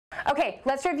Okay,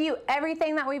 let's review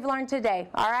everything that we've learned today.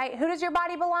 All right, who does your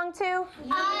body belong to?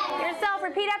 Yourself.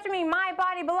 Repeat after me. My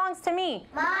body belongs to me.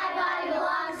 My body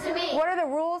belongs to me. What are the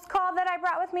rules called that I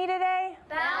brought with me today?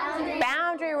 Boundary.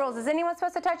 Boundary rules. Is anyone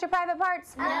supposed to touch your private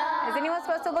parts? No. Is anyone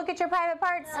supposed to look at your private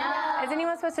parts? No. Is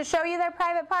anyone supposed to show you their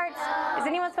private parts? No. Is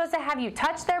anyone supposed to have you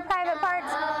touch their private parts?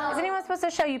 No. Is anyone supposed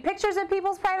to show you pictures of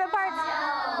people's private parts?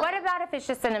 No. What about if it's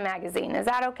just in a magazine? Is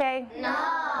that okay? No.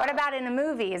 What about in a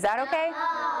movie? Is that okay?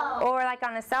 No. Or like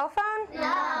on a cell phone? No.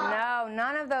 No,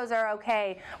 none of those are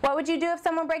okay. What would you do if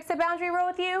someone breaks a boundary rule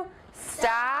with you?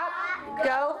 Stop,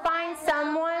 go find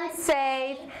someone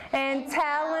safe, and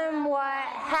tell them what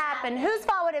happened. Whose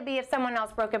fault would it be if someone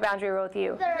else broke a boundary rule with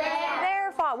you?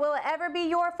 Their fault. Will it ever be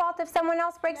your fault if someone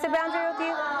else breaks a boundary with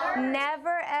you?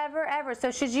 Never, ever, ever.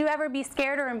 So should you ever be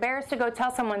scared or embarrassed to go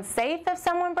tell someone safe if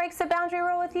someone breaks a boundary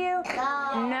rule with you?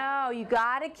 No. No, you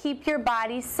got to keep your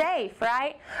body safe,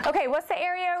 right? Okay, what's the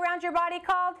area around your body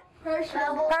called?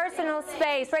 Personal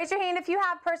space. Raise your hand if you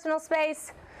have personal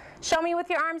space. Show me with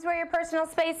your arms where your personal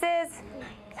space is.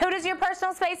 Who does your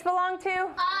personal space belong to?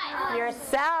 I.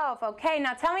 Yourself. Okay,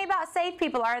 now tell me about safe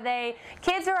people. Are they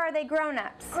kids or are they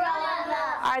grown-ups?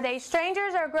 Grown-ups. Are they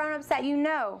strangers or grown-ups that you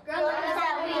know? Grown-ups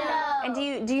that we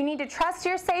know. And do you need to trust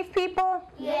your safe people?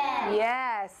 Yes.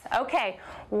 Yes. Okay,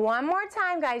 one more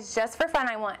time, guys, just for fun.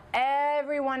 I want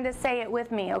everyone to say it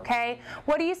with me, okay?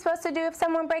 What are you supposed to do if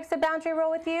someone breaks a boundary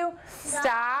rule with you?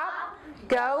 Stop,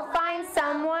 go find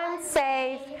someone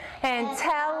safe, and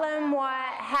tell them what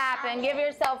happened. Give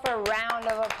yourself a round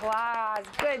of applause.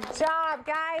 Good job,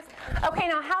 guys. Okay,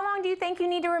 now how long do you think you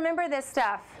need to remember this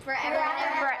stuff? Forever.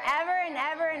 Forever and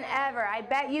ever and ever. I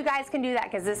bet you guys can do that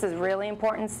because this is really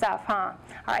important stuff, huh?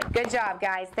 All right, good job,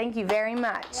 guys. Thank you very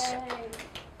much. Yay.